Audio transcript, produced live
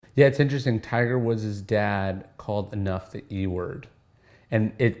Yeah, it's interesting. Tiger Woods' dad called enough the E word.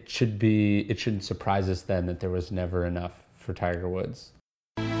 And it shouldn't surprise us then that there was never enough for Tiger Woods.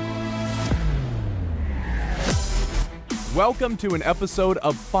 Welcome to an episode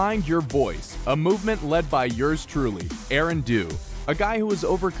of Find Your Voice, a movement led by yours truly, Aaron Dew, a guy who has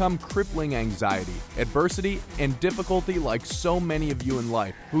overcome crippling anxiety, adversity, and difficulty like so many of you in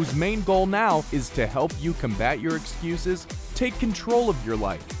life, whose main goal now is to help you combat your excuses, take control of your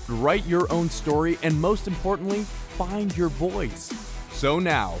life, write your own story, and most importantly, find your voice. So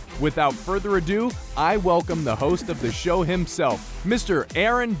now, without further ado, I welcome the host of the show himself, Mr.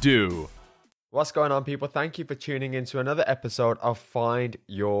 Aaron Dew. What's going on, people? Thank you for tuning in to another episode of Find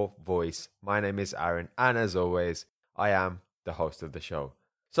Your Voice. My name is Aaron, and as always, I am the host of the show.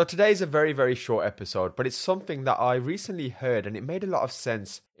 So today's a very, very short episode, but it's something that I recently heard, and it made a lot of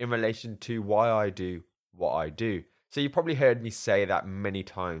sense in relation to why I do what I do. So you probably heard me say that many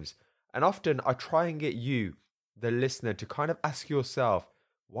times, and often I try and get you, the listener, to kind of ask yourself,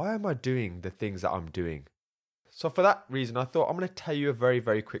 why am I doing the things that I'm doing? So for that reason, I thought I'm going to tell you a very,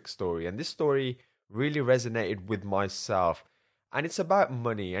 very quick story. And this story really resonated with myself. And it's about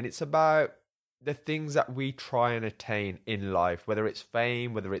money, and it's about the things that we try and attain in life, whether it's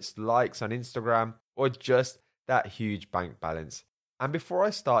fame, whether it's likes on Instagram, or just that huge bank balance. And before I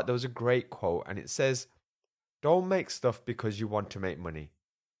start, there was a great quote, and it says, "Don't make stuff because you want to make money.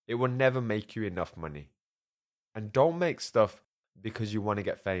 It will never make you enough money. And don't make stuff because you want to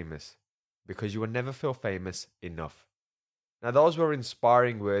get famous, because you will never feel famous enough." Now, those were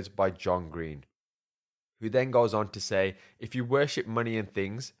inspiring words by John Green, who then goes on to say, if you worship money and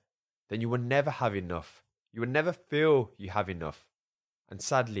things, then you will never have enough. You will never feel you have enough. And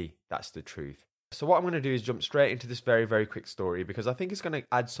sadly, that's the truth. So what I'm going to do is jump straight into this very, very quick story, because I think it's going to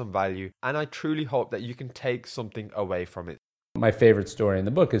add some value, and I truly hope that you can take something away from it. My favorite story in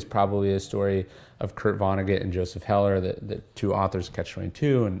the book is probably a story of Kurt Vonnegut and Joseph Heller, the two authors of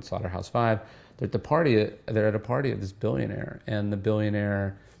Catch-22 and Slaughterhouse-Five. They're at a party of this billionaire, and the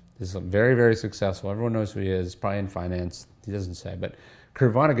billionaire is very, very successful. Everyone knows who he is, probably in finance. He doesn't say, but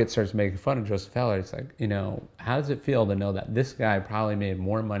Kurt Vonnegut starts making fun of Joseph Heller. It's like, how does it feel to know that this guy probably made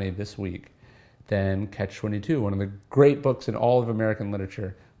more money this week than Catch-22, one of the great books in all of American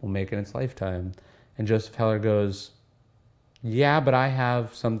literature, will make in its lifetime? And Joseph Heller goes, "Yeah, but I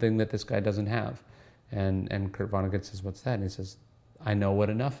have something that this guy doesn't have." And Kurt Vonnegut says, "What's that?" And he says, "I know what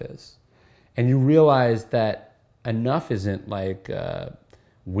enough is." And you realize that enough isn't like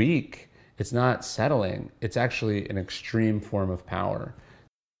weak. It's not settling. It's actually an extreme form of power.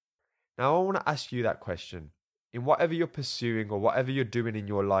 Now, I want to ask you that question. In whatever you're pursuing or whatever you're doing in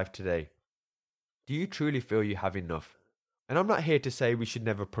your life today, do you truly feel you have enough? And I'm not here to say we should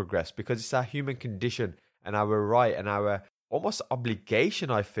never progress, because it's our human condition and our right and our almost obligation,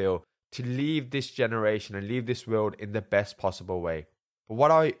 I feel, to leave this generation and leave this world in the best possible way. But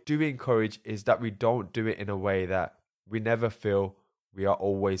what I do encourage is that we don't do it in a way that we never feel we are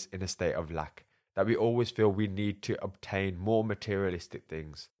always in a state of lack, that we always feel we need to obtain more materialistic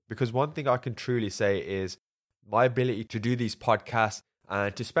things. Because one thing I can truly say is my ability to do these podcasts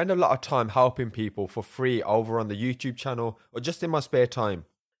and to spend a lot of time helping people for free over on the YouTube channel or just in my spare time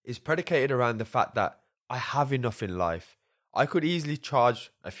is predicated around the fact that I have enough in life. I could easily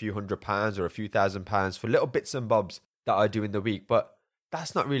charge a few £100 or a few £1,000 for little bits and bobs that I do in the week, but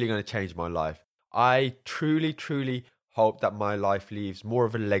that's not really going to change my life. I truly, truly hope that my life leaves more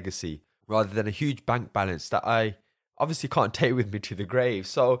of a legacy rather than a huge bank balance that I obviously can't take with me to the grave.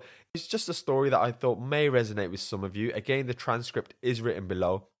 So it's just a story that I thought may resonate with some of you. Again, the transcript is written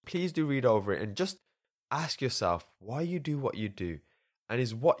below. Please do read over it and just ask yourself why you do what you do. And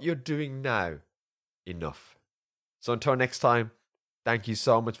is what you're doing now enough? So until next time, thank you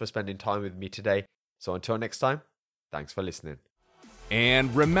so much for spending time with me today. So until next time, thanks for listening.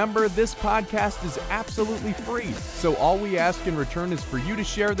 And remember, this podcast is absolutely free. So all we ask in return is for you to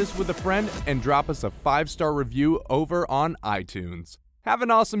share this with a friend and drop us a 5-star review over on iTunes. Have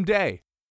an awesome day.